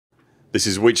This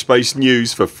is Witchspace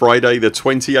News for Friday the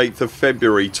 28th of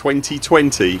February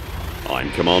 2020.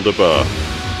 I'm Commander Buur.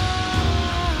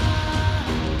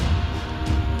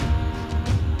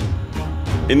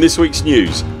 In this weeks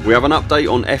news we have an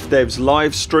update on FDev's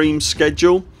live stream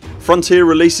schedule, Frontier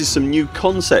releases some new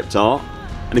concept art,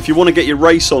 and if you want to get your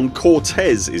race on,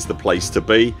 Cortes is the place to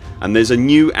be, and there's a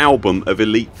new album of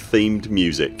Elite themed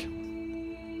music.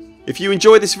 If you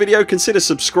enjoy this video, consider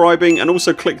subscribing and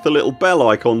also click the little bell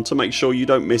icon to make sure you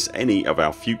don't miss any of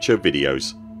our future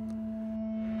videos.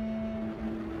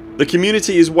 The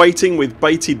community is waiting with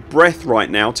bated breath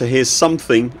right now to hear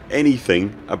something,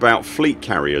 anything about fleet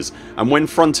carriers, and when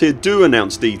Frontier do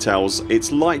announce details,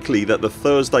 it's likely that the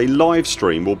Thursday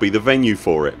livestream will be the venue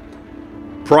for it.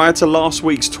 Prior to last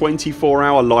weeks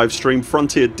 24-hour livestream,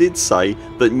 Frontier did say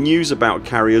that news about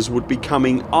carriers would be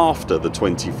coming after the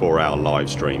 24-hour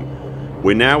livestream.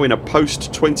 We're now in a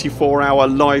post 24-hour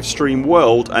livestream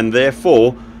world, and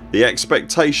therefore the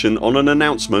expectation on an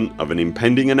announcement of an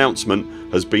impending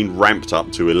announcement has been ramped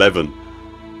up to 11.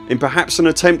 In perhaps an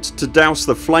attempt to douse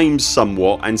the flames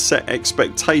somewhat and set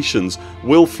expectations,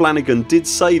 Will Flanagan did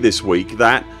say this week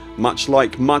that, much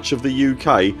like much of the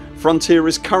UK, Frontier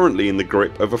is currently in the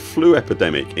grip of a flu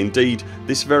epidemic. Indeed,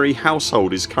 this very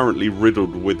household is currently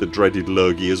riddled with the dreaded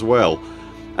lurgy as well,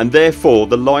 and therefore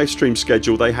the livestream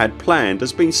schedule they had planned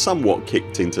has been somewhat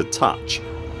kicked into touch.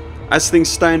 As things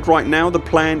stand right now, the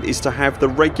plan is to have the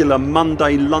regular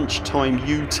Monday lunchtime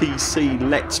UTC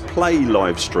Let's Play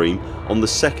livestream on the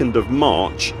 2nd of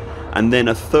March and then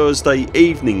a Thursday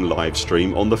evening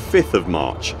livestream on the 5th of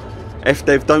March.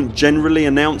 FDev don't generally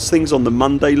announce things on the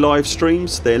Monday live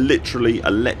streams. They're literally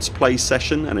a let's play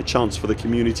session and a chance for the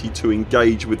community to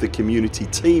engage with the community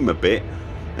team a bit,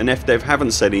 and FDev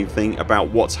haven't said anything about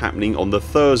what's happening on the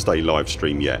Thursday live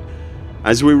stream yet.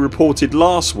 As we reported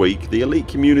last week, the Elite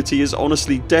community is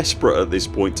honestly desperate at this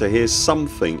point to hear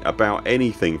something about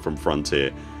anything from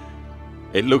Frontier.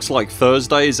 It looks like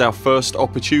Thursday is our first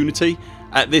opportunity.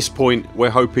 At this point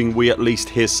we're hoping we at least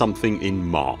hear something in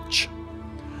March.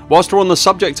 Whilst we're on the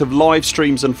subject of live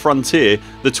streams and Frontier,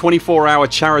 the 24-hour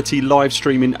charity live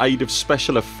stream in aid of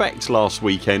special effects last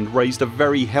weekend raised a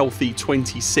very healthy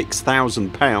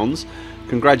 £26,000.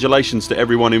 Congratulations to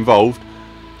everyone involved.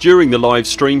 During the live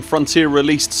stream, Frontier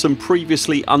released some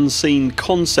previously unseen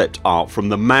concept art from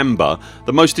the Mamba,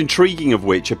 the most intriguing of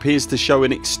which appears to show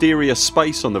an exterior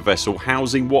space on the vessel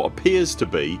housing what appears to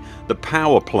be the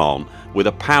power plant, with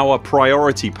a power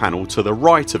priority panel to the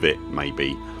right of it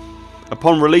maybe.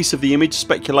 Upon release of the image,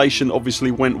 speculation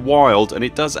obviously went wild, and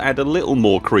it does add a little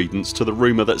more credence to the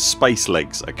rumour that space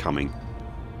legs are coming.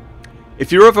 If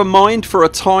you're of a mind for a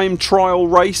time trial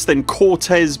race, then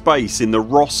Cortes base in the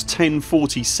Ross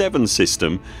 1047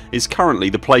 system is currently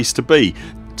the place to be.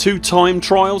 2 time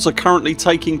trials are currently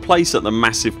taking place at the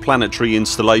massive planetary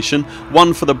installation,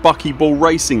 one for the Buckyball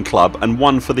Racing Club and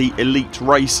one for the Elite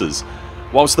Racers.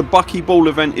 Whilst the Buckyball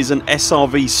event is an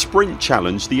SRV sprint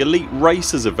challenge, the Elite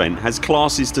Racers event has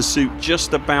classes to suit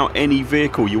just about any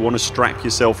vehicle you want to strap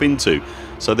yourself into,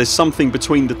 so there's something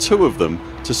between the two of them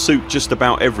to suit just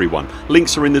about everyone.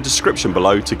 Links are in the description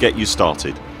below to get you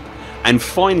started. And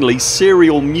finally,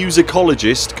 serial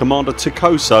musicologist Commander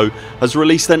ToCoSo has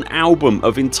released an album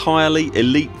of entirely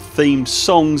Elite themed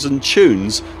songs and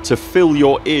tunes to fill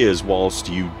your ears whilst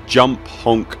you jump,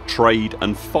 honk, trade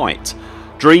and fight.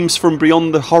 Dreams from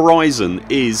Beyond the Horizon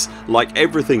is, like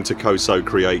everything ToCoSo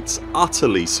creates,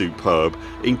 utterly superb,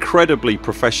 incredibly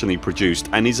professionally produced,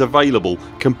 and is available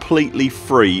completely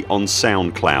free on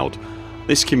SoundCloud.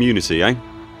 This community, eh?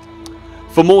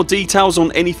 For more details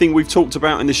on anything we've talked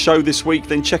about in the show this week,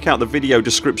 then check out the video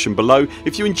description below.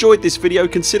 If you enjoyed this video,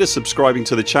 consider subscribing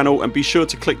to the channel and be sure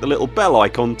to click the little bell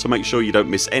icon to make sure you don't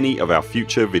miss any of our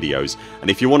future videos.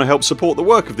 And if you want to help support the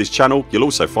work of this channel, you'll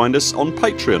also find us on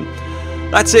Patreon.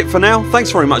 That's it for now. Thanks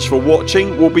very much for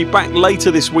watching. We'll be back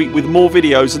later this week with more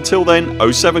videos. Until then,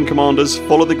 07 Commanders,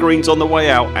 follow the greens on the way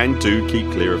out and do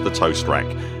keep clear of the toast rack.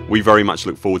 We very much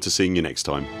look forward to seeing you next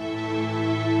time.